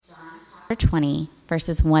20,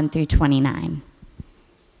 verses 1 through 29.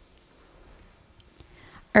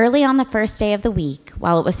 Early on the first day of the week,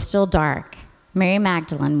 while it was still dark, Mary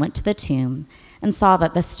Magdalene went to the tomb and saw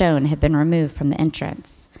that the stone had been removed from the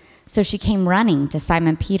entrance. So she came running to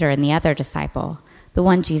Simon Peter and the other disciple, the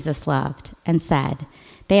one Jesus loved, and said,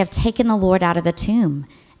 "They have taken the Lord out of the tomb,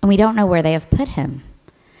 and we don't know where they have put him."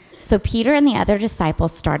 So Peter and the other disciple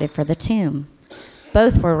started for the tomb.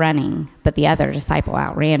 Both were running, but the other disciple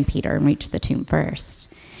outran Peter and reached the tomb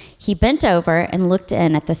first. He bent over and looked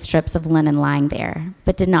in at the strips of linen lying there,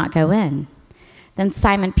 but did not go in. Then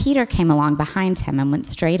Simon Peter came along behind him and went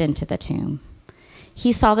straight into the tomb.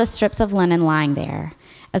 He saw the strips of linen lying there,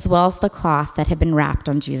 as well as the cloth that had been wrapped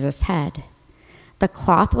on Jesus' head. The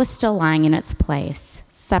cloth was still lying in its place,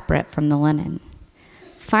 separate from the linen.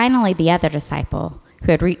 Finally, the other disciple,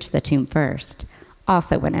 who had reached the tomb first,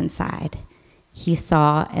 also went inside. He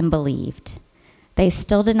saw and believed. They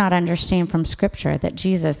still did not understand from Scripture that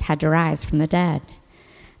Jesus had to rise from the dead.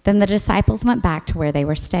 Then the disciples went back to where they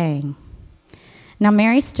were staying. Now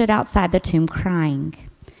Mary stood outside the tomb crying.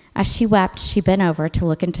 As she wept, she bent over to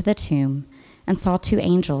look into the tomb and saw two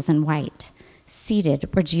angels in white, seated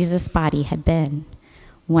where Jesus' body had been,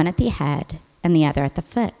 one at the head and the other at the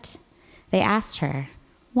foot. They asked her,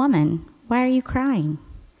 "Woman, why are you crying?"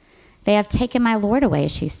 "They have taken my Lord away,"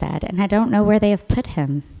 she said, "and I don't know where they have put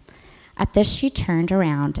him." At this she turned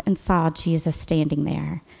around and saw Jesus standing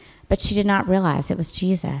there, but she did not realize it was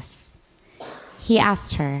Jesus. He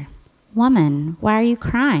asked her, "Woman, why are you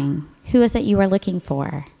crying? Who is it you are looking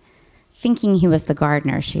for?" Thinking he was the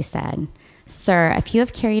gardener, she said, "Sir, if you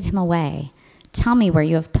have carried him away, tell me where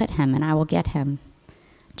you have put him, and I will get him."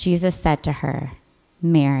 Jesus said to her,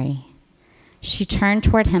 "Mary." She turned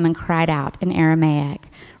toward him and cried out in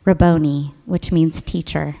Aramaic, "Rabboni," which means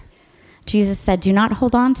teacher. Jesus said, "Do not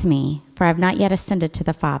hold on to me, for I have not yet ascended to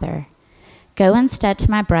the Father. Go instead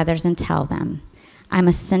to my brothers and tell them, I'm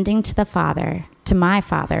ascending to the Father, to my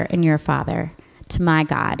Father and your Father, to my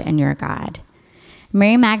God and your God."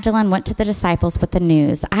 Mary Magdalene went to the disciples with the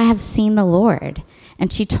news, "I have seen the Lord,"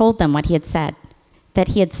 and she told them what he had said, that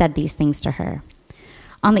he had said these things to her.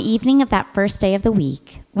 On the evening of that first day of the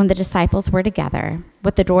week, when the disciples were together,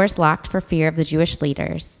 with the doors locked for fear of the Jewish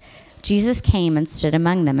leaders, Jesus came and stood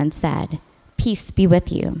among them and said, "Peace be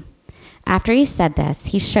with you." After he said this,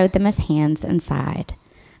 he showed them his hands and side.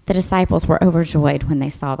 The disciples were overjoyed when they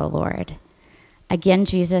saw the Lord. Again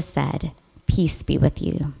Jesus said, "Peace be with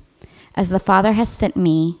you. As the Father has sent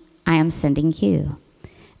me, I am sending you."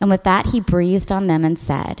 And with that he breathed on them and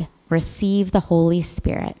said, "Receive the Holy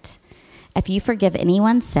Spirit. If you forgive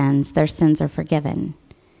anyone's sins, their sins are forgiven.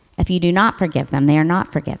 If you do not forgive them, they are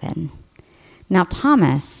not forgiven." Now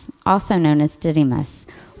Thomas, also known as Didymus,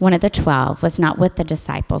 one of the 12, was not with the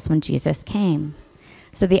disciples when Jesus came.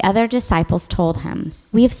 So the other disciples told him,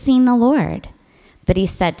 "We have seen the Lord." But he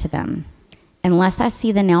said to them, "Unless I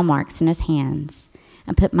see the nail marks in his hands,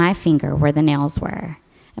 and put my finger where the nails were,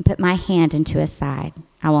 and put my hand into his side,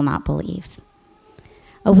 I will not believe."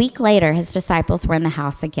 A week later, his disciples were in the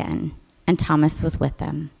house again, and Thomas was with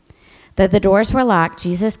them. Though the doors were locked,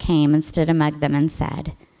 Jesus came and stood among them and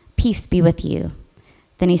said, "Peace be with you."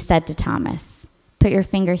 Then he said to Thomas, "Put your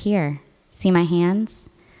finger here. See my hands?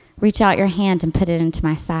 Reach out your hand and put it into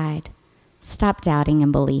my side. Stop doubting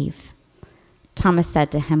and believe." Thomas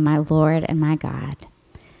said to him, "My Lord and my God."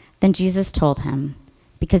 Then Jesus told him,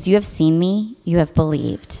 "Because you have seen me, you have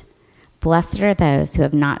believed. Blessed are those who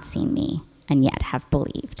have not seen me and yet have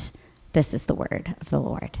believed." This is the word of the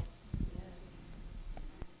Lord.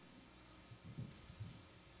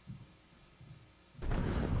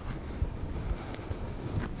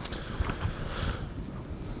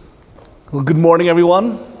 Well, good morning,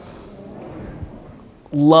 everyone.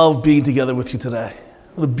 Love being together with you today.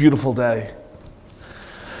 What a beautiful day.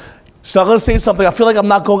 So I'm going to say something. I feel like I'm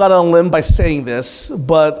not going out on a limb by saying this,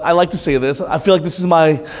 but I like to say this. I feel like this is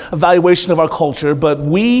my evaluation of our culture, but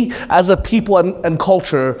we as a people and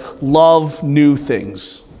culture love new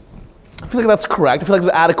things. I feel like that's correct. I feel like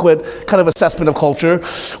it's an adequate kind of assessment of culture.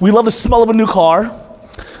 We love the smell of a new car.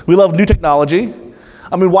 We love new technology.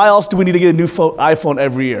 I mean, why else do we need to get a new iPhone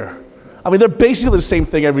every year? I mean, they're basically the same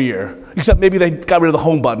thing every year, except maybe they got rid of the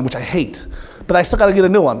home button, which I hate. But I still got to get a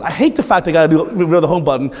new one. I hate the fact they got to get rid of the home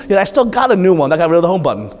button, yet I still got a new one that got rid of the home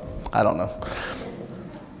button. I don't know.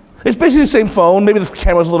 It's basically the same phone. Maybe the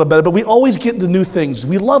camera's a little better, but we always get the new things.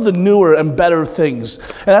 We love the newer and better things.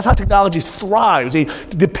 And that's how technology thrives.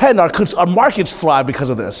 Our markets thrive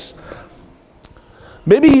because of this.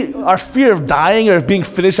 Maybe our fear of dying or of being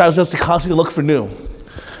finished drives us to constantly look for new.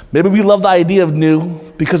 Maybe we love the idea of new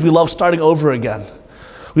because we love starting over again.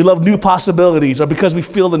 We love new possibilities, or because we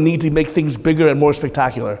feel the need to make things bigger and more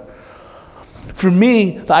spectacular. For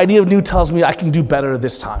me, the idea of new tells me I can do better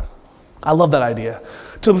this time. I love that idea.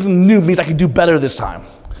 Something new means I can do better this time.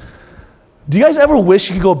 Do you guys ever wish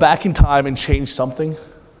you could go back in time and change something?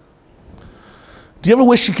 Do you ever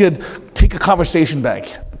wish you could take a conversation back?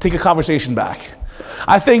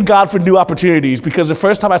 I thank God for new opportunities, because the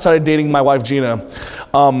first time I started dating my wife, Gina,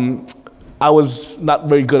 I was not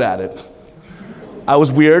very good at it. I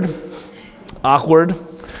was weird, awkward,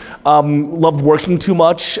 loved working too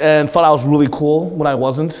much, and thought I was really cool when I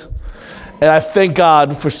wasn't. And I thank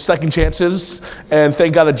God for second chances, and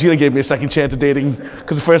thank God that Gina gave me a second chance at dating,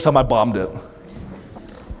 because the first time I bombed it.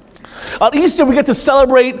 On Easter, we get to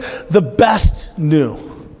celebrate the best new,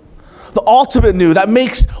 the ultimate new that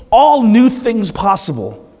makes all new things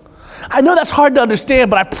possible. I know that's hard to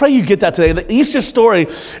understand, but I pray you get that today. The Easter story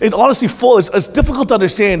is honestly full. It's difficult to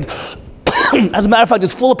understand. As a matter of fact,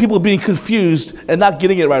 it's full of people being confused and not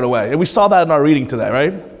getting it right away. And we saw that in our reading today,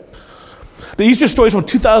 right? The Easter stories from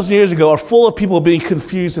 2,000 years ago are full of people being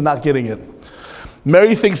confused and not getting it.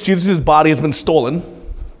 Mary thinks Jesus' body has been stolen.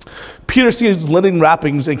 Peter sees linen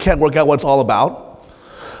wrappings and can't work out what it's all about.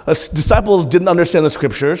 The disciples didn't understand the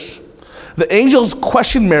scriptures. The angels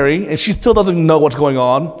question Mary, and she still doesn't know what's going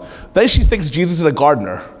on. Then she thinks Jesus is a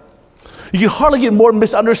gardener. You can hardly get more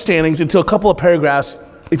misunderstandings into a couple of paragraphs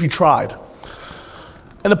if you tried.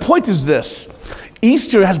 And the point is this: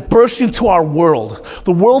 Easter has burst into our world,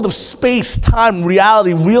 the world of space, time,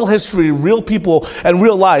 reality, real history, real people, and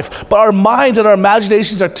real life. But our minds and our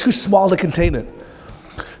imaginations are too small to contain it.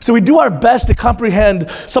 So we do our best to comprehend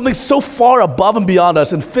something so far above and beyond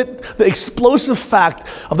us and fit the explosive fact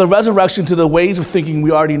of the resurrection to the ways of thinking we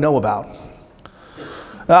already know about.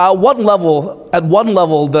 At one level, the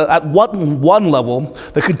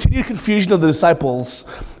continued confusion of the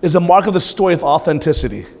disciples is a mark of the story of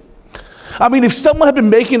authenticity. I mean, if someone had been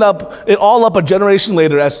making it all up a generation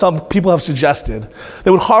later, as some people have suggested, they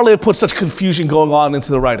would hardly have put such confusion going on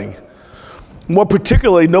into the writing. More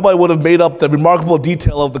particularly, nobody would have made up the remarkable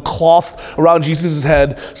detail of the cloth around Jesus'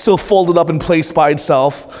 head still folded up in place by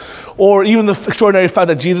itself, or even the extraordinary fact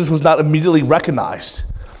that Jesus was not immediately recognized.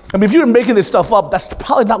 I mean, if you were making this stuff up, that's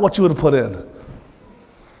probably not what you would have put in.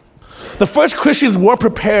 The first Christians weren't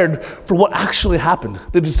prepared for what actually happened.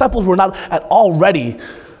 The disciples were not at all ready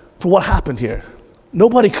for what happened here.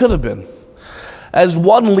 Nobody could have been. As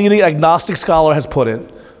one leading agnostic scholar has put it,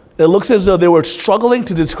 it looks as though they were struggling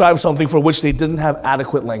to describe something for which they didn't have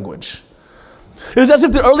adequate language. It was as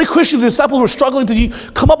if the early Christians, the disciples, were struggling to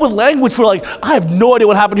come up with language for I have no idea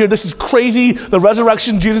what happened here. This is crazy. The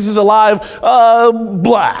resurrection, Jesus is alive,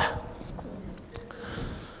 blah.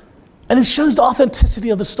 And it shows the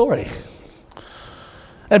authenticity of the story.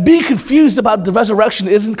 And being confused about the resurrection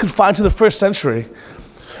isn't confined to the first century.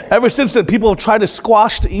 Ever since then, people have tried to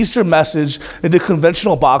squash the Easter message into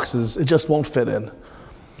conventional boxes. It just won't fit in.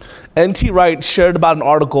 N.T. Wright shared about an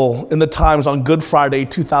article in the Times on Good Friday,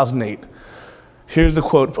 2008. Here's the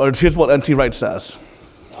quote, or here's what N.T. Wright says.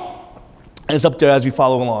 And it's up there as you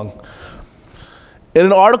follow along. In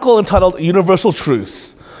an article entitled Universal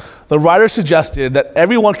Truths, the writer suggested that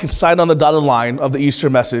everyone can sign on the dotted line of the Easter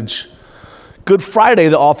message. Good Friday,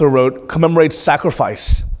 the author wrote, commemorates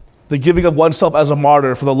sacrifice, the giving of oneself as a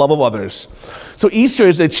martyr for the love of others. So Easter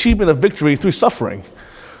is the achievement of victory through suffering.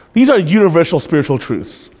 These are universal spiritual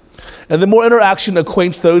truths. And the more interaction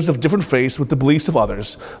acquaints those of different faiths with the beliefs of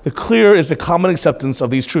others, the clearer is the common acceptance of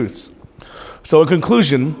these truths. So in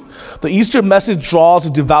conclusion, the Easter message draws the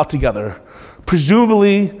devout together,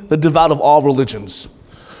 presumably the devout of all religions.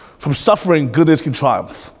 From suffering, goodness can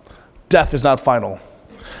triumph. Death is not final.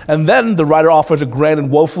 And then the writer offers a grand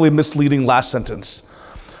and woefully misleading last sentence.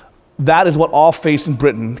 That is what all faiths in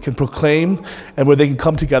Britain can proclaim and where they can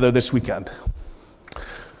come together this weekend.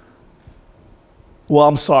 Well,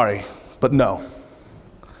 I'm sorry, but no.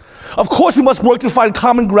 Of course, we must work to find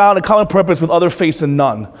common ground and common purpose with other faiths and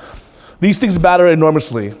none. These things matter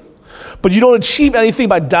enormously. But you don't achieve anything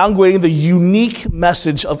by downgrading the unique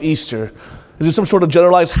message of Easter. Is it some sort of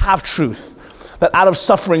generalized half-truth that out of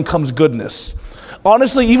suffering comes goodness?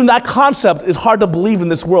 Honestly, even that concept is hard to believe in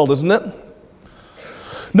this world, isn't it?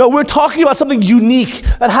 No, we're talking about something unique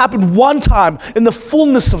that happened one time in the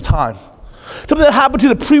fullness of time. Something that happened to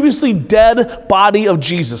the previously dead body of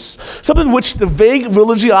Jesus. Something which the vague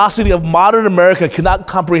religiosity of modern America cannot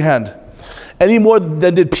comprehend any more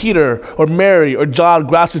than did Peter or Mary or John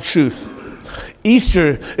grasp the truth.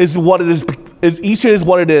 Easter is what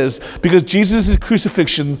it is because Jesus'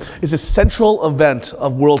 crucifixion is a central event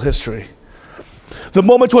of world history. The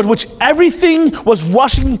moment towards which everything was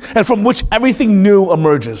rushing and from which everything new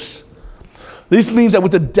emerges. This means that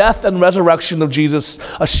with the death and resurrection of Jesus,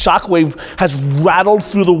 a shockwave has rattled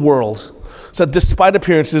through the world. So that despite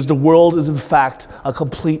appearances, the world is in fact a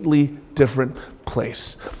completely different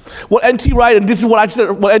place. What N.T. Wright, and this is what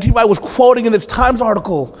N.T. Wright was quoting in this Times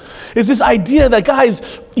article, is this idea that,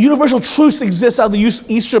 guys, universal truth exists out of the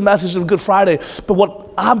Easter message of Good Friday. But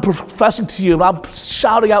what I'm professing to you, and I'm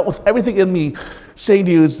shouting out with everything in me, saying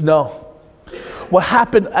to you is no. What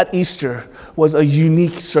happened at Easter was a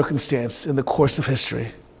unique circumstance in the course of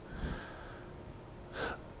history.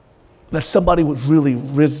 That somebody was really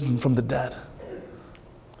risen from the dead.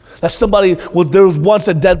 That there was once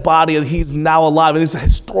a dead body and he's now alive. And it's a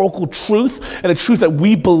historical truth and a truth that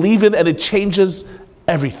we believe in, and it changes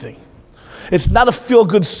everything. It's not a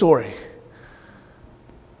feel-good story.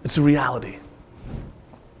 It's a reality.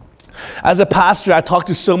 As a pastor, I talk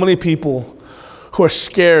to so many people who are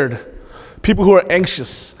scared, people who are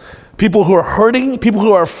anxious, people who are hurting, people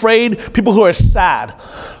who are afraid, people who are sad,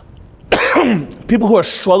 people who are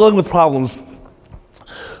struggling with problems.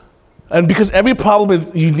 And because every problem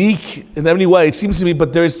is unique in any way, it seems to me,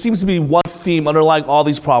 but there seems to be one theme underlying all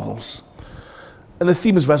these problems. And the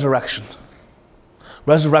theme is resurrection.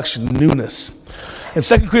 Resurrection, newness. In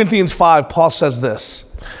 2 Corinthians 5, Paul says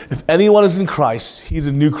this: if anyone is in Christ, he is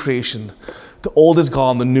a new creation. The old is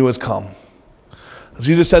gone, the new has come.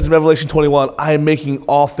 Jesus says in Revelation 21, I am making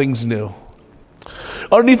all things new.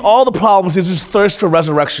 Underneath all the problems is this thirst for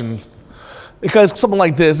resurrection. Because something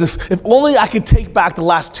like this, if only I could take back the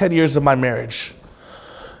last 10 years of my marriage.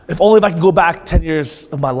 If only if I could go back 10 years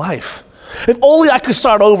of my life. If only I could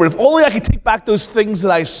start over. If only I could take back those things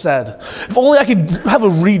that I said. If only I could have a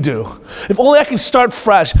redo. If only I could start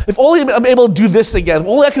fresh. If only I'm able to do this again. If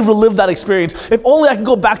only I could relive that experience. If only I could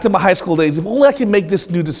go back to my high school days. If only I could make this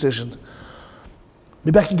new decision.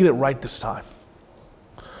 Maybe I can get it right this time.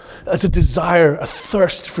 It's a desire, a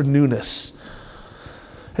thirst for newness.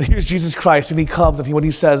 And here's Jesus Christ, and he comes, and when he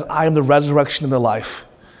says, I am the resurrection and the life,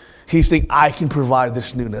 he's saying, I can provide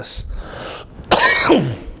this newness.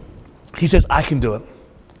 He says, I can do it.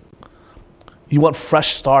 You want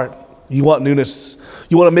fresh start. You want newness.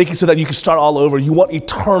 You want to make it so that you can start all over. You want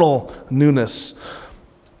eternal newness.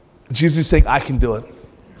 Jesus is saying, I can do it.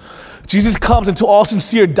 Jesus comes, and to all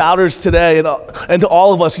sincere doubters today, and to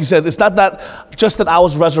all of us, he says, it's not that just that I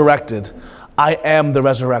was resurrected. I am the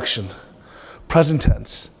resurrection. Present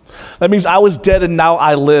tense. That means I was dead and now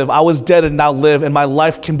I live. I was dead and now live, and my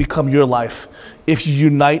life can become your life if you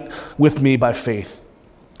unite with me by faith.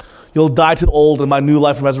 You'll die to the old, and my new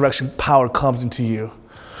life and resurrection power comes into you.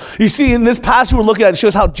 You see, in this passage we're looking at, it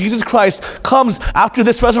shows how Jesus Christ comes after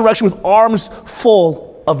this resurrection with arms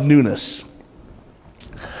full of newness.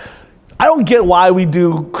 I don't get why we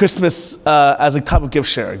do Christmas as a type of gift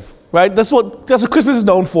sharing. Right? That's what Christmas is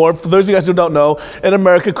known for. For those of you guys who don't know, in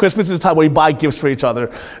America, Christmas is a time where you buy gifts for each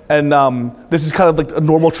other. And this is kind of like a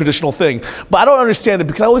normal, traditional thing. But I don't understand it,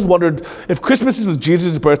 because I always wondered, if Christmas was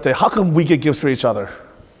Jesus' birthday, how come we get gifts for each other?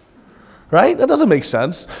 Right? That doesn't make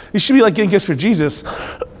sense. You should be like getting gifts for Jesus.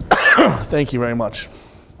 Thank you very much.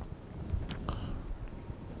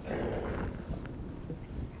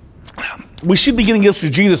 We should be getting gifts for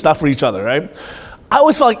Jesus, not for each other, right? I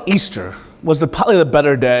always felt like Easter was probably the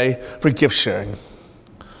better day for gift sharing.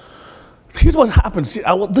 Here's what happens.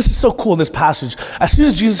 This is so cool in this passage. As soon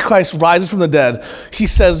as Jesus Christ rises from the dead, he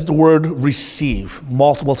says the word receive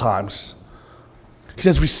multiple times. He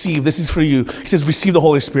says receive, this is for you. He says receive the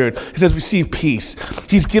Holy Spirit. He says receive peace.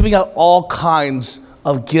 He's giving out all kinds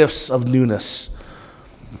of gifts of newness.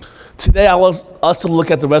 Today I want us to look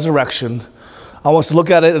at the resurrection. I want us to look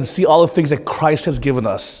at it and see all the things that Christ has given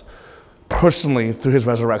us personally through his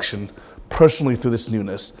resurrection, personally through this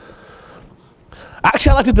newness.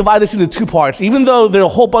 Actually, I'd like to divide this into two parts. Even though there are a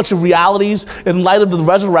whole bunch of realities in light of the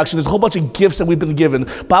resurrection, there's a whole bunch of gifts that we've been given.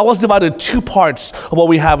 But I want to divide it into two parts of what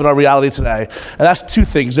we have in our reality today. And that's two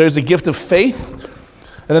things. There's the gift of faith,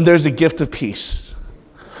 and then there's the gift of peace.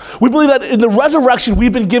 We believe that in the resurrection,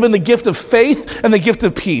 we've been given the gift of faith and the gift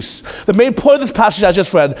of peace. The main point of this passage I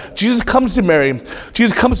just read, Jesus comes to Mary,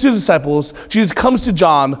 Jesus comes to his disciples, Jesus comes to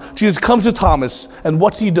John, Jesus comes to Thomas, and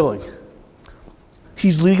what's he doing?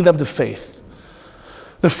 He's leading them to faith.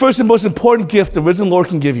 The first and most important gift the risen Lord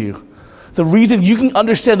can give you, the reason you can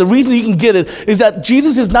understand, the reason you can get it, is that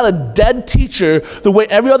Jesus is not a dead teacher the way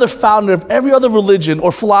every other founder of every other religion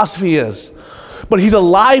or philosophy is. But he's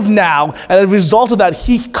alive now, and as a result of that,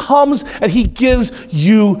 he comes and he gives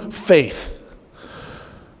you faith.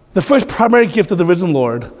 The first primary gift of the risen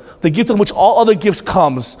Lord, the gift on which all other gifts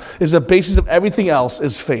comes, is the basis of everything else,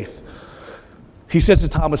 is faith. He says to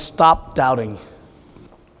Thomas, stop doubting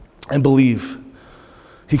and believe.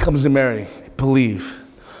 He comes to Mary, believe.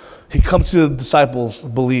 He comes to the disciples,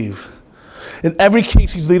 believe. In every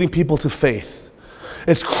case, he's leading people to faith.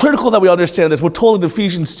 It's critical that we understand this. We're told in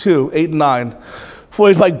Ephesians 2, 8 and 9, for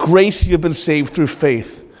it is by grace you have been saved through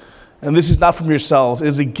faith. And this is not from yourselves, it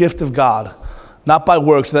is a gift of God, not by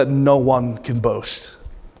works, so that no one can boast.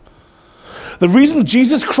 The reason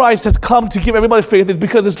Jesus Christ has come to give everybody faith is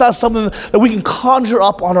because it's not something that we can conjure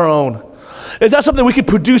up on our own. It's not something we can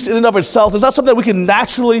produce in and of ourselves. It's not something that we can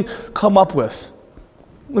naturally come up with.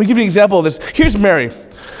 Let me give you an example of this. Here's Mary.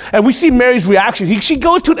 And we see Mary's reaction. She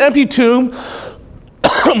goes to an empty tomb,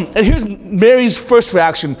 and here's Mary's first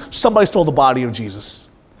reaction. Somebody stole the body of Jesus.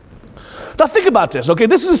 Now think about this, okay?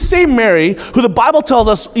 This is the same Mary who the Bible tells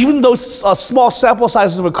us, even though small sample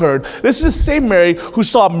sizes have occurred, this is the same Mary who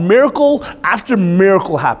saw miracle after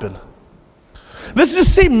miracle happen. This is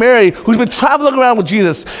the same Mary who's been traveling around with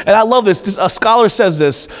Jesus. And I love this. A scholar says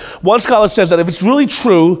this. One scholar says that if it's really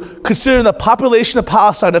true, considering the population of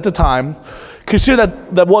Palestine at the time, consider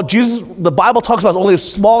that what the Bible talks about is only a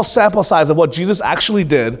small sample size of what Jesus actually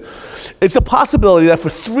did, it's a possibility that for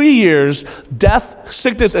 3 years, death,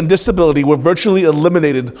 sickness, and disability were virtually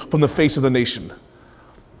eliminated from the face of the nation.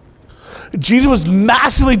 Jesus was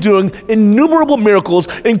massively doing innumerable miracles,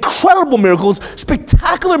 incredible miracles,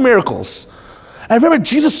 spectacular miracles. And remember,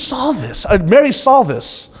 Jesus saw this. Mary saw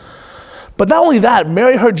this. But not only that,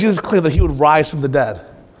 Mary heard Jesus claim that he would rise from the dead.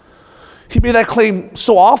 He made that claim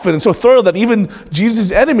so often and so thorough that even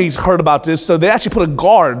Jesus' enemies heard about this, so they actually put a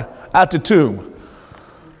guard at the tomb.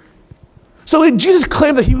 So Jesus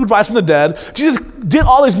claimed that he would rise from the dead. Jesus did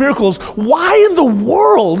all these miracles. Why in the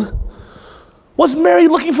world was Mary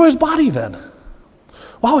looking for his body then?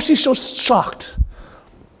 Why was she so shocked?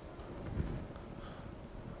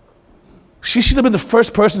 She should have been the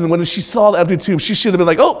first person when she saw the empty tomb. She should have been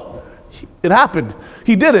like, oh, it happened.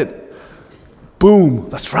 He did it. Boom,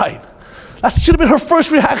 that's right. That should have been her first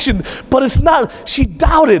reaction, but it's not. She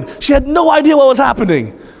doubted. She had no idea what was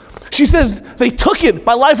happening. She says, they took it.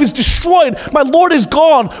 My life is destroyed. My Lord is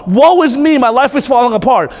gone. Woe is me. My life is falling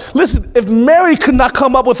apart. Listen, if Mary could not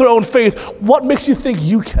come up with her own faith, what makes you think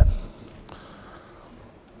you can?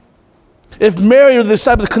 If Mary or the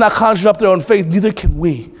disciples could not conjure up their own faith, neither can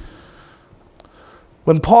we.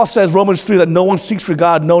 When Paul says, Romans 3, that no one seeks for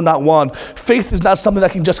God, no, not one, faith is not something that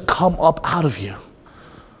can just come up out of you.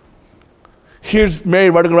 Here's Mary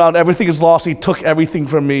running around, everything is lost, he took everything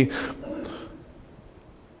from me.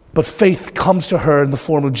 But faith comes to her in the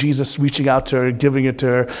form of Jesus reaching out to her, giving it to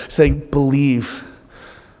her, saying, believe.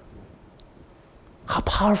 How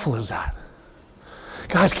powerful is that?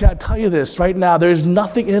 Guys, can I tell you this right now? There is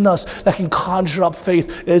nothing in us that can conjure up faith.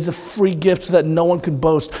 It is a free gift so that no one can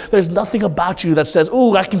boast. There's nothing about you that says,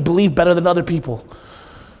 oh, I can believe better than other people.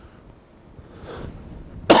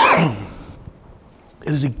 It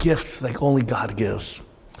is a gift like only God gives.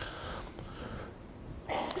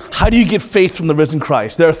 How do you get faith from the risen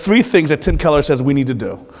Christ? There are 3 things that Tim Keller says we need to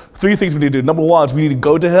do. 3 things we need to do. Number 1 is we need to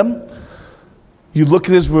go to him, you look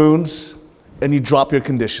at his wounds, and you drop your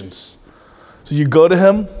conditions. So you go to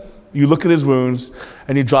him, you look at his wounds,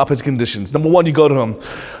 and you drop his conditions. Number 1, you go to him.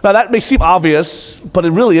 Now that may seem obvious, but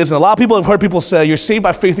it really isn't. A lot of people have heard people say, you're saved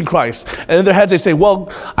by faith in Christ. And in their heads they say,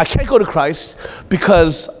 well, I can't go to Christ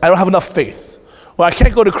because I don't have enough faith. Or I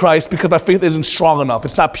can't go to Christ because my faith isn't strong enough.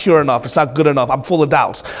 It's not pure enough. It's not good enough. I'm full of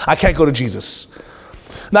doubts. I can't go to Jesus.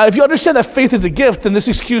 Now, if you understand that faith is a gift, then this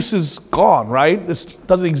excuse is gone, right? This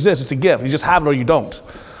doesn't exist. It's a gift. You just have it or you don't.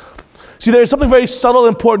 See, there's something very subtle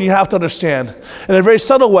and important you have to understand. In a very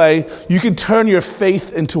subtle way, you can turn your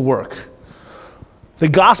faith into work. The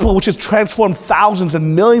gospel, which has transformed thousands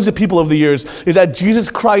and millions of people over the years, is that Jesus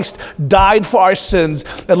Christ died for our sins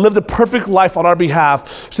and lived a perfect life on our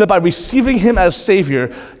behalf so that by receiving him as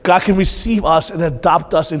Savior, God can receive us and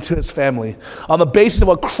adopt us into his family on the basis of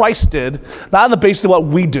what Christ did, not on the basis of what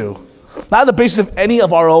we do, not on the basis of any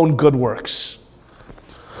of our own good works.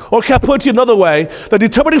 Or can I put it to you another way? The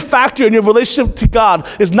determining factor in your relationship to God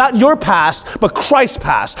is not your past, but Christ's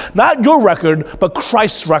past. Not your record, but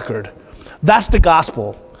Christ's record. That's the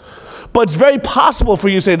gospel. But it's very possible for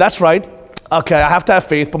you to say, that's right. Okay, I have to have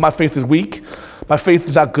faith, but my faith is weak. My faith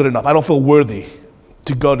is not good enough. I don't feel worthy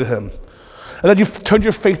to go to him. And then you've turned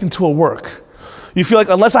your faith into a work. You feel like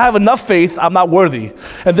unless I have enough faith, I'm not worthy.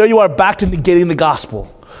 And there you are back to negating the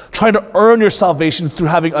gospel, trying to earn your salvation through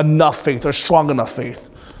having enough faith or strong enough faith.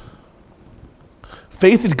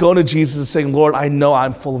 Faith is going to Jesus and saying, Lord, I know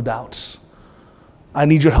I'm full of doubts. I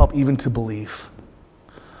need your help even to believe.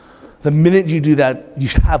 The minute you do that, you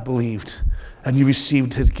have believed and you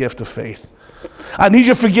received his gift of faith. I need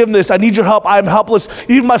your forgiveness. I need your help. I am helpless.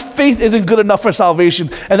 Even my faith isn't good enough for salvation.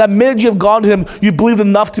 And that minute you have gone to him, you believed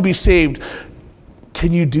enough to be saved.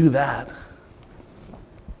 Can you do that?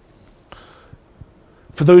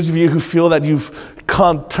 For those of you who feel that you've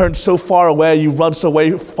turned so far away, you've run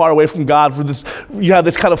so far away from God, you have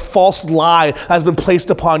this kind of false lie that has been placed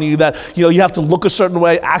upon you that you have to look a certain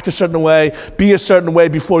way, act a certain way, be a certain way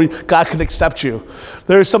before God can accept you.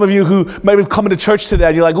 There are some of you who maybe come into church today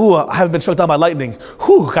and you're like, ooh, I haven't been struck down by lightning.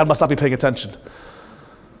 Whew, God must not be paying attention.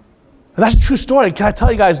 And that's a true story. Can I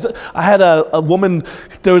tell you guys, I had a woman,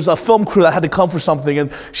 there was a film crew that had to come for something,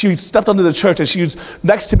 and she stepped onto the church, and she was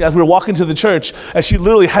next to me as we were walking to the church, and she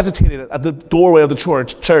literally hesitated at the doorway of the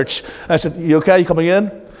church. And I said, you okay? You coming in?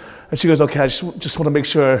 And she goes, okay, I just want to make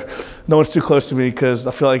sure no one's too close to me because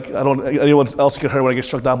I feel like I don't want anyone else to get hurt when I get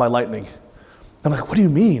struck down by lightning. I'm like, what do you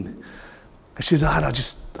mean? And she said, I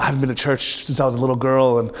haven't been to church since I was a little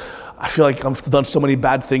girl, and I feel like I've done so many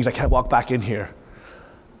bad things, I can't walk back in here.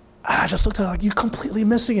 And I just looked at her like, you're completely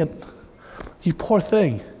missing it. You poor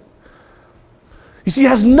thing. You see, it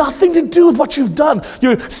has nothing to do with what you've done.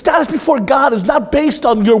 Your status before God is not based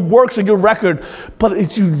on your works or your record, but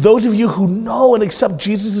it's those of you who know and accept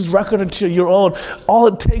Jesus' record into your own. All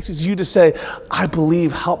it takes is you to say, I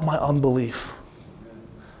believe, help my unbelief.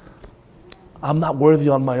 I'm not worthy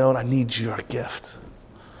on my own. I need your gift.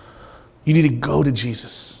 You need to go to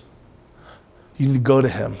Jesus. You need to go to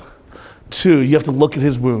him. 2, you have to look at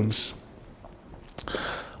his wounds.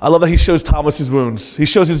 I love that he shows Thomas his wounds. He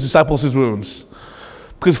shows his disciples his wounds.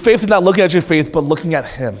 Because faith is not looking at your faith, but looking at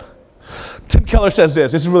him. Tim Keller says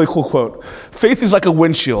this. This is a really cool quote. Faith is like a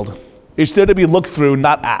windshield. It's there to be looked through,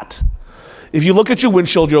 not at. If you look at your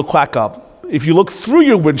windshield, you'll crack up. If you look through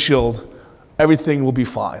your windshield, everything will be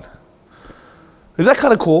fine. Is that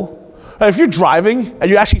kind of cool? If you're driving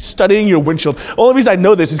and you're actually studying your windshield, the only reason I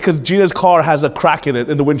know this is because Gina's car has a crack in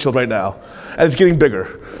it, in the windshield right now, and it's getting bigger.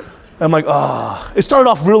 And I'm like, it started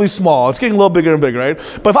off really small. It's getting a little bigger and bigger, right?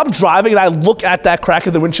 But if I'm driving and I look at that crack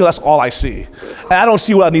in the windshield, that's all I see. And I don't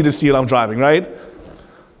see what I need to see when I'm driving, right?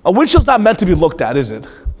 A windshield's not meant to be looked at, is it?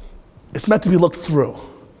 It's meant to be looked through.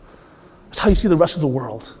 It's how you see the rest of the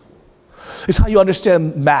world. It's how you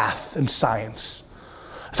understand math and science.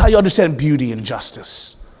 It's how you understand beauty and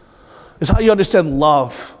justice. It's how you understand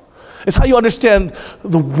love. It's how you understand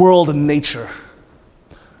the world and nature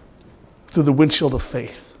through the windshield of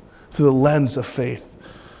faith, through the lens of faith.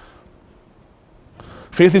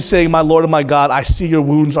 Faith is saying, my Lord and my God, I see your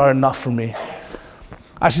wounds are enough for me.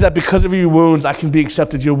 I see that because of your wounds, I can be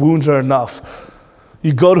accepted. Your wounds are enough.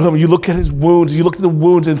 You go to him, you look at his wounds, you look at the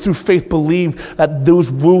wounds, and through faith believe that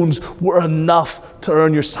those wounds were enough to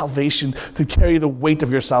earn your salvation, to carry the weight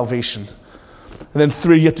of your salvation. And then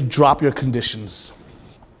 3, you have to drop your conditions.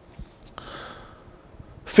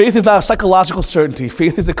 Faith is not a psychological certainty.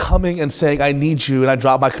 Faith is a coming and saying, I need you, and I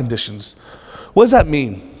drop my conditions. What does that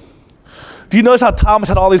mean? Do you notice how Thomas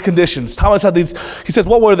had all these conditions? Thomas had these, he says,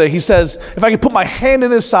 what were they? He says, if I could put my hand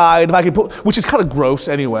in his side, if I could put, which is kind of gross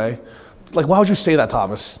anyway. Like, why would you say that,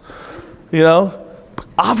 Thomas?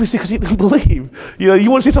 Obviously because he didn't believe. You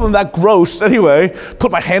wouldn't say something that gross anyway.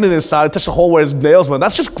 Put my hand in his side, touch the hole where his nails went.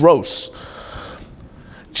 That's just gross.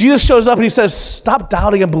 Jesus shows up and he says, stop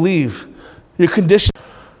doubting and believe. Your condition.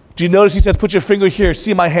 Do you notice he says, put your finger here,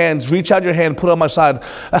 see my hands, reach out your hand, put it on my side.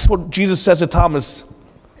 That's what Jesus says to Thomas.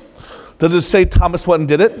 Does it say Thomas went and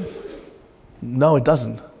did it? No, it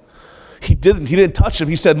doesn't. He didn't touch him.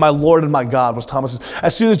 He said, my Lord and my God was Thomas.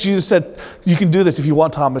 As soon as Jesus said, you can do this if you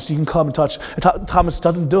want, Thomas, you can come and touch. And Thomas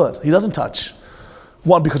doesn't do it. He doesn't touch.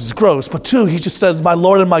 1, because it's gross, but 2, he just says, my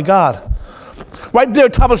Lord and my God. Right there,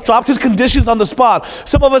 Thomas dropped his conditions on the spot.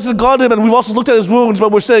 Some of us have gone to him and we've also looked at his wounds,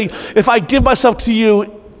 but we're saying, if I give myself to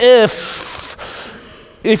you, if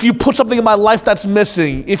you put something in my life that's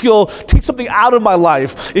missing, if you'll take something out of my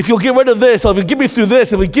life, if you'll get rid of this, or if you give me through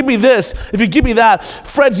this, if you give me this, if you give me that.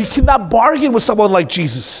 Friends, you cannot bargain with someone like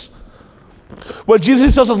Jesus. When Jesus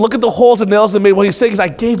himself says, look at the holes and nails in me, what he's saying is, I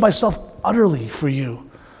gave myself utterly for you.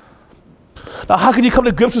 Now, how can you come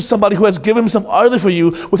to grips with somebody who has given himself utterly for you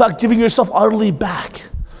without giving yourself utterly back?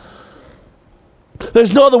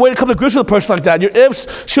 There's no other way to come to grips with a person like that. Your ifs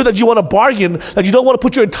show that you want to bargain, that you don't want to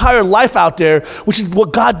put your entire life out there, which is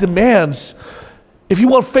what God demands. If you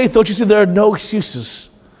want faith, don't you see there are no excuses?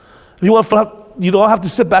 If you don't have to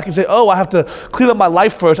sit back and say, I have to clean up my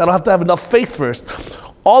life first. I don't have to have enough faith first.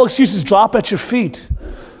 All excuses drop at your feet.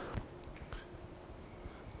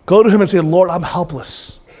 Go to him and say, Lord, I'm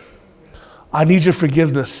helpless. I need your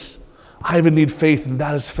forgiveness. I even need faith, and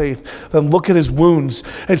that is faith. Then look at his wounds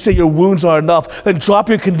and say, your wounds are enough. Then drop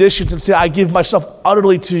your conditions and say, I give myself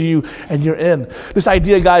utterly to you, and you're in. This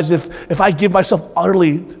idea, guys, if I give myself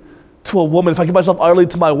utterly to a woman, if I give myself utterly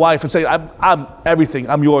to my wife and say, I'm everything,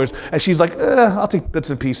 I'm yours, and she's like, I'll take bits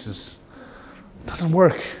and pieces. It doesn't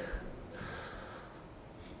work.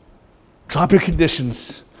 Drop your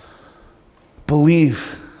conditions.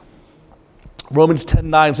 Believe. Romans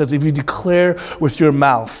 10:9 says, if you declare with your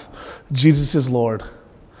mouth, Jesus is Lord,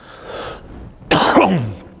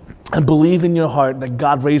 and believe in your heart that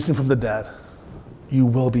God raised him from the dead, you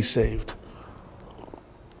will be saved.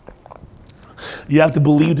 You have to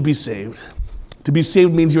believe to be saved. To be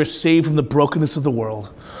saved means you are saved from the brokenness of the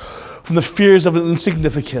world, from the fears of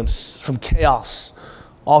insignificance, from chaos,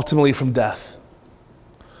 ultimately from death.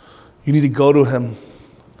 You need to go to him,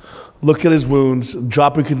 look at his wounds,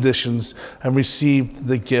 drop your conditions, and receive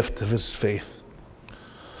the gift of his faith.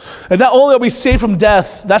 And not only are we saved from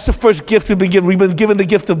death, that's the first gift we've been given. We've been given the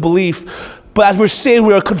gift of belief. But as we're saved,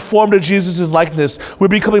 we are conformed to Jesus' likeness. We're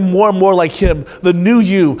becoming more and more like him. The new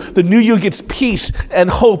you gets peace and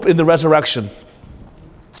hope in the resurrection.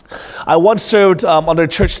 I once served under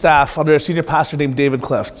church staff, under a senior pastor named David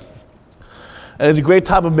Clift. And it was a great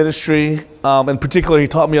time of ministry. In particular, he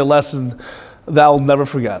taught me a lesson that I'll never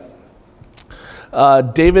forget.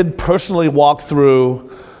 David personally walked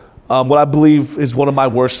through what I believe is one of my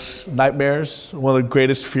worst nightmares, one of the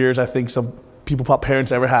greatest fears I think some people,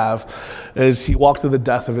 parents ever have, is he walked through the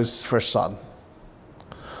death of his first son.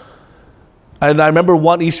 And I remember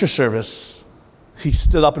one Easter service, he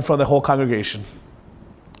stood up in front of the whole congregation.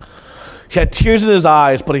 He had tears in his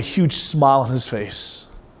eyes, but a huge smile on his face.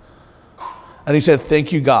 And he said,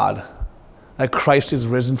 "Thank you, God, that Christ is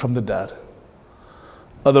risen from the dead.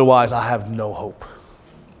 Otherwise, I have no hope."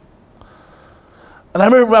 And I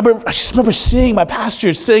just remember seeing my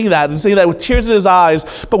pastor saying that with tears in his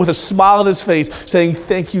eyes, but with a smile on his face, saying,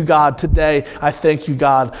 "Thank you, God. Today, I thank you,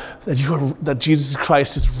 God, that Jesus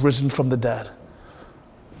Christ is risen from the dead.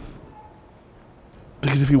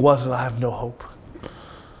 Because if he wasn't, I have no hope."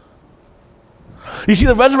 You see,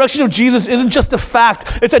 the resurrection of Jesus isn't just a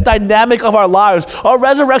fact, it's a dynamic of our lives. Our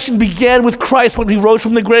resurrection began with Christ when he rose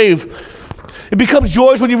from the grave. It becomes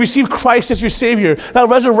yours when you receive Christ as your Savior. Now,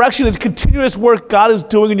 resurrection is continuous work God is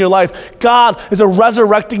doing in your life. God is a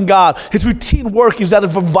resurrecting God. His routine work is that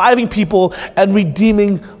of reviving people and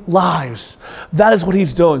redeeming lives. That is what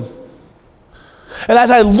he's doing. And as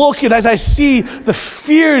I look and as I see the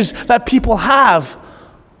fears that people have,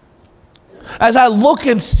 as I look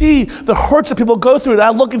and see the hurts that people go through, and I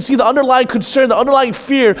look and see the underlying concern, the underlying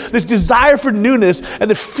fear, this desire for newness,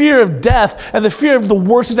 and the fear of death, and the fear of the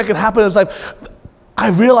worst things that can happen in his life, I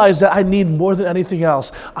realize that I need more than anything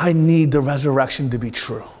else, I need the resurrection to be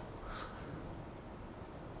true.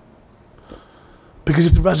 Because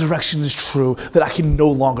if the resurrection is true, then I can no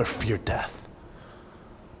longer fear death.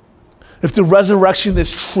 If the resurrection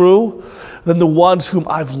is true, then the ones whom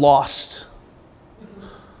I've lost,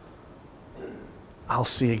 I'll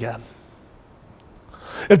see again.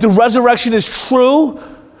 If the resurrection is true,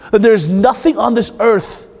 then there's nothing on this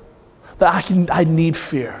earth that I need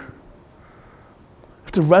fear.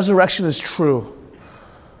 If the resurrection is true,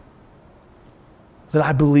 then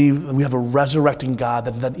I believe that we have a resurrecting God,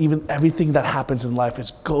 that even everything that happens in life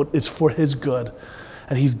is good, it's for his good,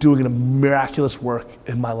 and he's doing a miraculous work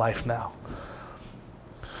in my life now.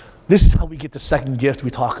 This is how we get the second gift we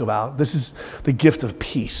talk about. This is the gift of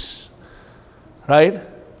peace. Right?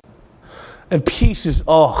 And peace is,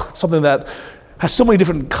 something that has so many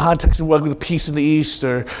different contexts in working with peace in the East,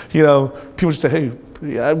 or, people just say, "Hey,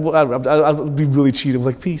 I'd be really cheated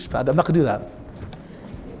with peace." I'm not going to do that.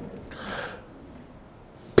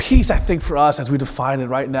 Peace, I think, for us, as we define it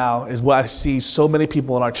right now, is what I see so many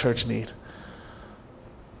people in our church need.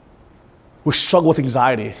 We struggle with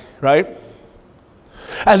anxiety, right?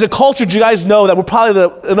 As a culture, do you guys know that we're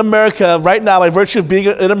probably in America right now, by virtue of being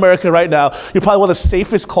in America right now, you're probably one of the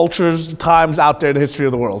safest times out there in the history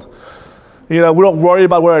of the world. We don't worry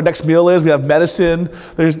about where our next meal is. We have medicine.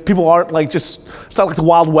 People aren't it's not like the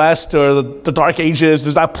Wild West or the Dark Ages.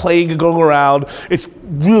 There's not plague going around. It's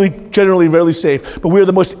really generally really safe. But we're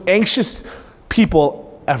the most anxious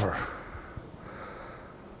people ever.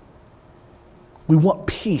 We want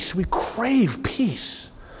peace. We crave peace.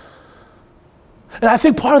 And I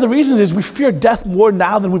think part of the reason is we fear death more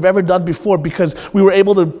now than we've ever done before, because we were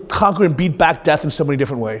able to conquer and beat back death in so many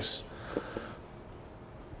different ways.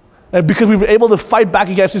 And because we were able to fight back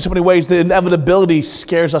against it in so many ways, the inevitability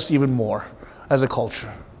scares us even more as a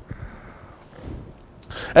culture.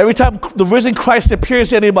 Every time the risen Christ appears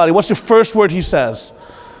to anybody, what's the first word he says?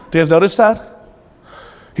 Do you guys notice that?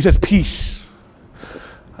 He says, "Peace."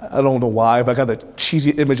 I don't know why, but I got a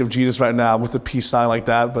cheesy image of Jesus right now with the peace sign like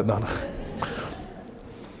that, but no.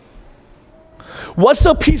 What's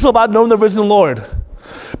so peaceful about knowing the risen Lord?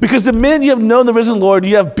 Because the minute you have known the risen Lord,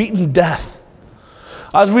 you have beaten death.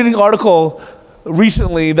 I was reading an article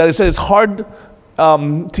recently that it said it's hard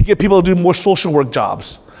to get people to do more social work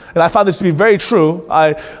jobs. And I found this to be very true.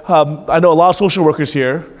 I know a lot of social workers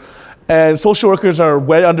here, and social workers are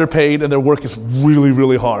way underpaid and their work is really,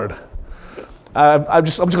 really hard. I'm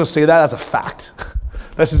just gonna say that as a fact.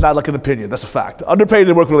 This is not like an opinion, that's a fact. Underpaid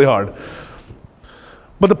and work really hard.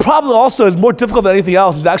 But the problem also is more difficult than anything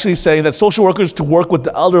else is actually saying that social workers to work with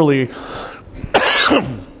the elderly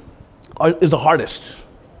is the hardest.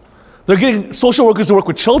 They're getting social workers to work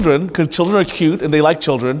with children because children are cute and they like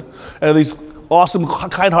children, and these awesome,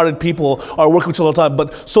 kind-hearted people are working with children all the time.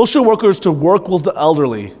 But social workers to work with the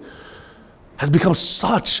elderly has become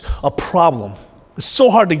such a problem. It's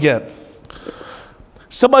so hard to get.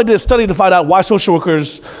 Somebody did a study to find out why social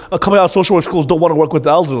workers coming out of social work schools don't want to work with the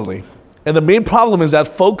elderly. And the main problem is that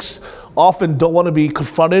folks often don't want to be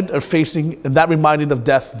confronted or facing and that reminded of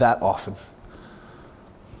death that often.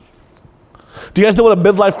 Do you guys know what a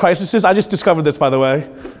midlife crisis is? I just discovered this, by the way.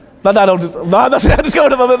 I discovered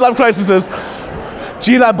what a midlife crisis is.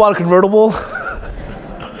 G and I bought a convertible.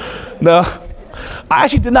 No. I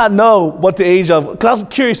actually did not know what the age of, because I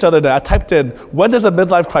was curious the other day. I typed in, when does a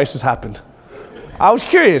midlife crisis happen? I was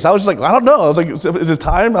curious. I was just like, I don't know. I was like, is it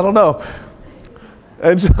time? I don't know.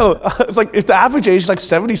 And so it's like, if the average age is like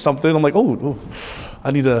 70 something, I'm like, oh,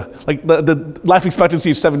 I need to, like the life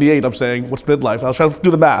expectancy is 78, I'm saying, what's midlife? I was trying to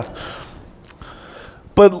do the math.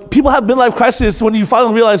 But people have midlife crisis when you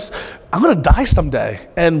finally realize, I'm gonna die someday,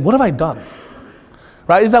 and what have I done?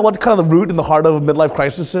 Right, isn't that what kind of the root and the heart of a midlife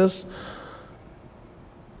crisis is?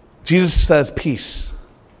 Jesus says peace.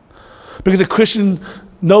 Because a Christian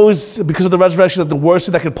knows, because of the resurrection, that the worst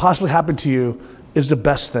thing that could possibly happen to you is the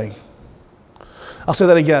best thing. I'll say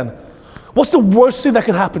that again. What's the worst thing that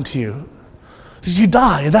can happen to you? Is you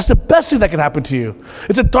die, and that's the best thing that can happen to you.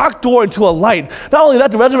 It's a dark door into a light. Not only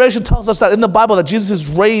that, the resurrection tells us that in the Bible that Jesus is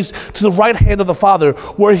raised to the right hand of the Father,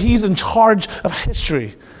 where he's in charge of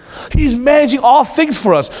history. He's managing all things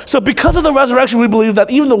for us. So because of the resurrection, we believe that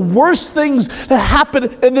even the worst things that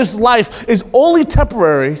happen in this life is only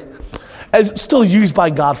temporary and still used by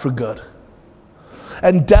God for good.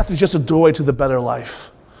 And death is just a doorway to the better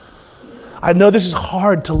life. I know this is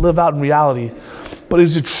hard to live out in reality, but it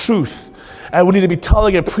is the truth. And we need to be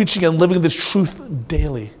telling and preaching and living this truth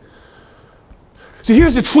daily. See,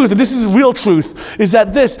 here's the truth, and this is the real truth, is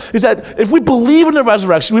that if we believe in the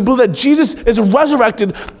resurrection, we believe that Jesus is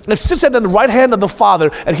resurrected and sits at the right hand of the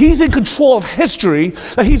Father, and he's in control of history,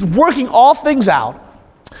 that he's working all things out,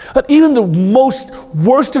 that even the most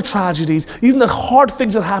worst of tragedies, even the hard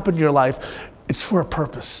things that happen in your life, it's for a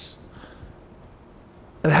purpose.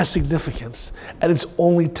 And it has significance, and it's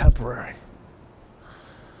only temporary.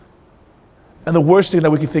 And the worst thing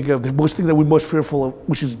that we can think of, the worst thing that we're most fearful of,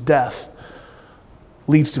 which is death,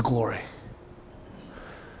 leads to glory.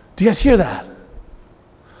 Do you guys hear that?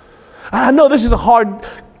 I know this is a hard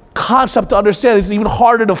concept to understand. It's even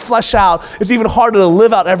harder to flesh out. It's even harder to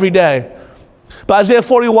live out every day. But Isaiah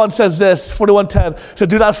 41 says this, 41:10, so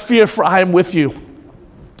do not fear, for I am with you.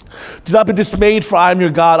 Do not be dismayed, for I am your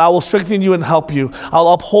God. I will strengthen you and help you. I'll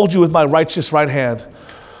uphold you with my righteous right hand.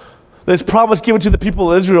 This promise given to the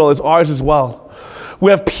people of Israel is ours as well. We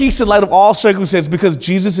have peace in light of all circumstances because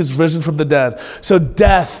Jesus is risen from the dead. So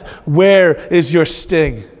death, where is your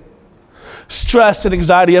sting? Stress and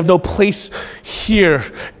anxiety have no place here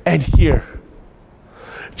and here.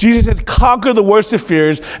 Jesus has conquered the worst of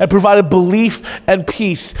fears and provided belief and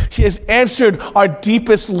peace. He has answered our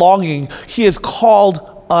deepest longing. He has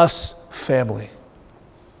called us family.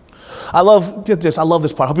 Get this, I love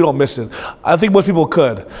this part. I hope you don't miss it. I think most people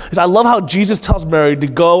could. I love how Jesus tells Mary to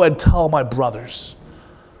go and tell my brothers.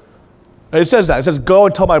 It says that. It says, go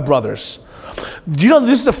and tell my brothers. Do you know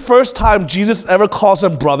this is the first time Jesus ever calls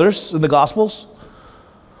them brothers in the Gospels?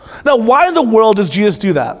 Now, why in the world does Jesus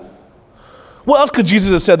do that? What else could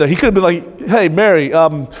Jesus have said there? He could have been like, hey, Mary,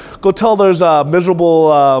 go tell those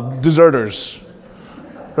miserable deserters,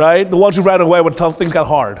 right? The ones who ran away when tough things got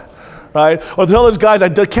hard, right? Or tell those guys I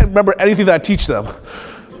can't remember anything that I teach them,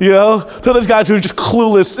 you know? Tell those guys who are just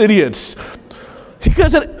clueless idiots. He could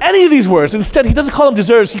have said any of these words. Instead, he doesn't call them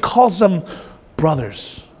deserters. He calls them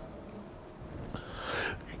brothers.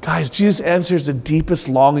 Guys, Jesus answers the deepest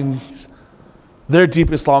longings, their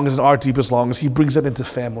deepest longings and our deepest longings. He brings them into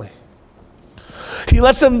family. He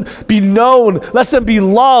lets them be known, lets them be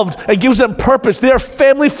loved, and gives them purpose. They are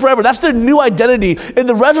family forever. That's their new identity. In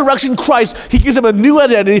the resurrection Christ, he gives them a new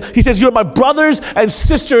identity. He says, you're my brothers and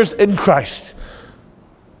sisters in Christ.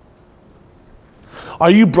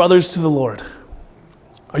 Are you brothers to the Lord?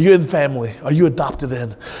 Are you in family? Are you adopted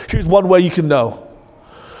in? Here's one way you can know.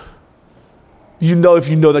 You know if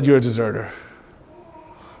you know that you're a deserter.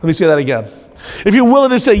 Let me say that again. if you're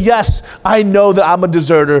willing to say, yes, I know that I'm a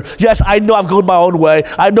deserter. Yes, I know I've gone my own way.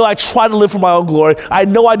 I know I try to live for my own glory. I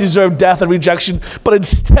know I deserve death and rejection, but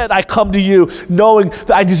instead I come to you knowing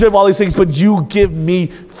that I deserve all these things, but you give me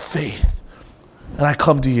faith. And I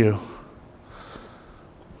come to you.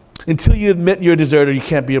 Until you admit you're a deserter, you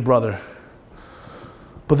can't be a brother.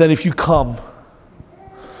 But then if you come,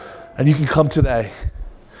 and you can come today,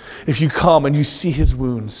 if you come and you see his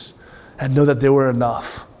wounds and know that they were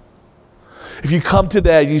enough. If you come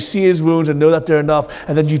today and you see his wounds and know that they're enough,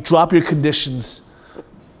 and then you drop your conditions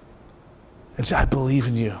and say, I believe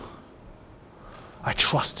in you. I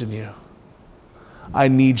trust in you. I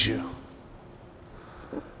need you.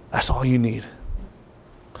 That's all you need.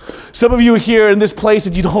 Some of you are here in this place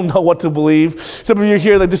and you don't know what to believe. Some of you are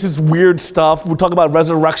here like this is weird stuff. We're talking about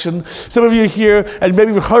resurrection. Some of you are here and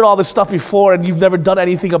maybe you've heard all this stuff before and you've never done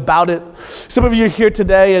anything about it. Some of you are here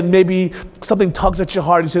today and maybe something tugs at your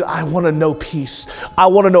heart and you say, I want to know peace. I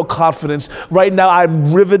want to know confidence. Right now I'm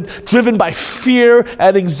driven by fear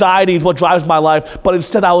and anxiety is what drives my life. But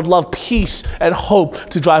instead I would love peace and hope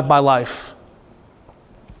to drive my life.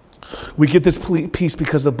 We get this peace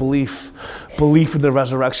because of belief in the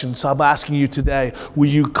resurrection. So I'm asking you today, will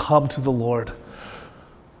you come to the Lord?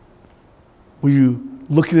 Will you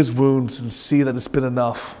look at his wounds and see that it's been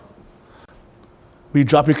enough? Will you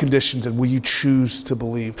drop your conditions and will you choose to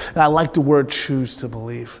believe? And I like the word choose to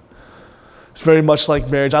believe. It's very much like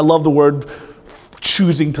marriage. I love the word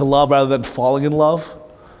choosing to love rather than falling in love.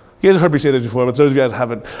 You guys have heard me say this before, but those of you guys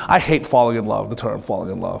haven't. I hate falling in love, the term falling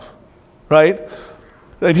in love, right?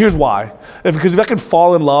 And here's why. Because if I can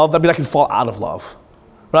fall in love, that means I can fall out of love,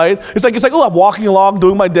 right? It's like, oh, I'm walking along,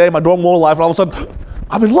 doing my day, my normal life, and all of a sudden,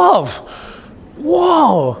 I'm in love.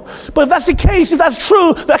 Whoa. But if that's the case, if that's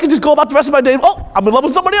true, then I can just go about the rest of my day, oh, I'm in love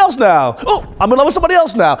with somebody else now. Oh, I'm in love with somebody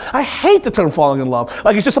else now. I hate the term falling in love.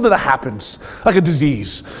 Like it's just something that happens, like a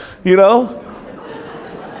disease, you know?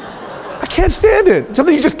 I can't stand it. It's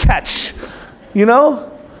something you just catch, you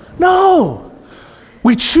know? No.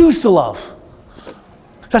 We choose to love.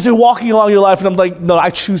 So I say walking along your life and I'm like, no, I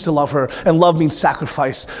choose to love her. And love means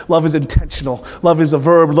sacrifice. Love is intentional. Love is a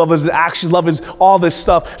verb. Love is an action. Love is all this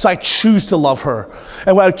stuff. So I choose to love her.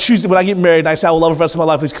 And when I get married and I say I will love her for the rest of my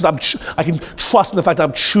life, it's because I can trust in the fact that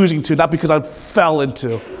I'm choosing to, not because I fell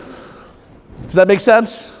into. Does that make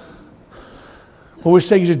sense? What we're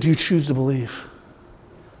saying is, do you choose to believe?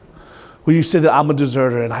 Will you say that I'm a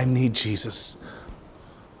deserter and I need Jesus?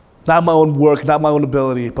 Not my own work, not my own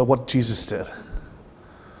ability, but what Jesus did.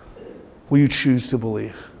 Will you choose to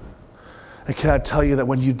believe? And can I tell you that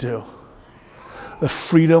when you do, the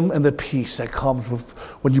freedom and the peace that comes with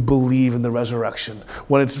when you believe in the resurrection,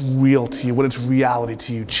 when it's real to you, when it's reality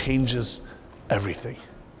to you, changes everything.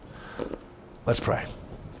 Let's pray.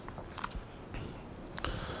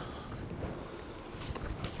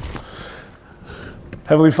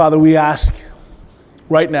 Heavenly Father, we ask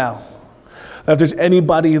right now that if there's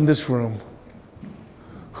anybody in this room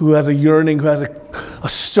who has a yearning, who has a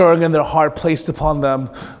stirring in their heart placed upon them,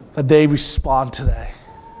 that they respond today.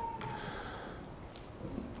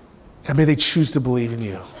 God, may they choose to believe in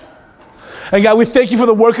you. And God, we thank you for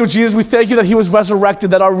the work of Jesus. We thank you that he was resurrected,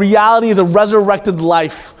 that our reality is a resurrected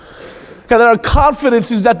life. God, that our confidence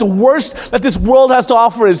is that the worst that this world has to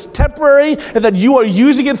offer is temporary, and that you are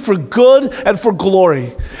using it for good and for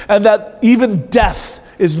glory. And that even death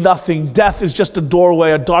is nothing. Death is just a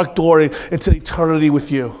doorway, a dark doorway into eternity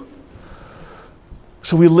with you.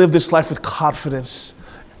 So we live this life with confidence,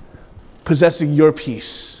 possessing your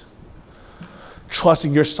peace,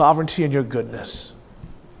 trusting your sovereignty and your goodness.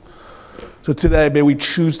 So today, may we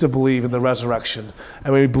choose to believe in the resurrection,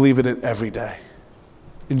 and may we believe in it every day.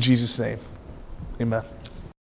 In Jesus' name, amen.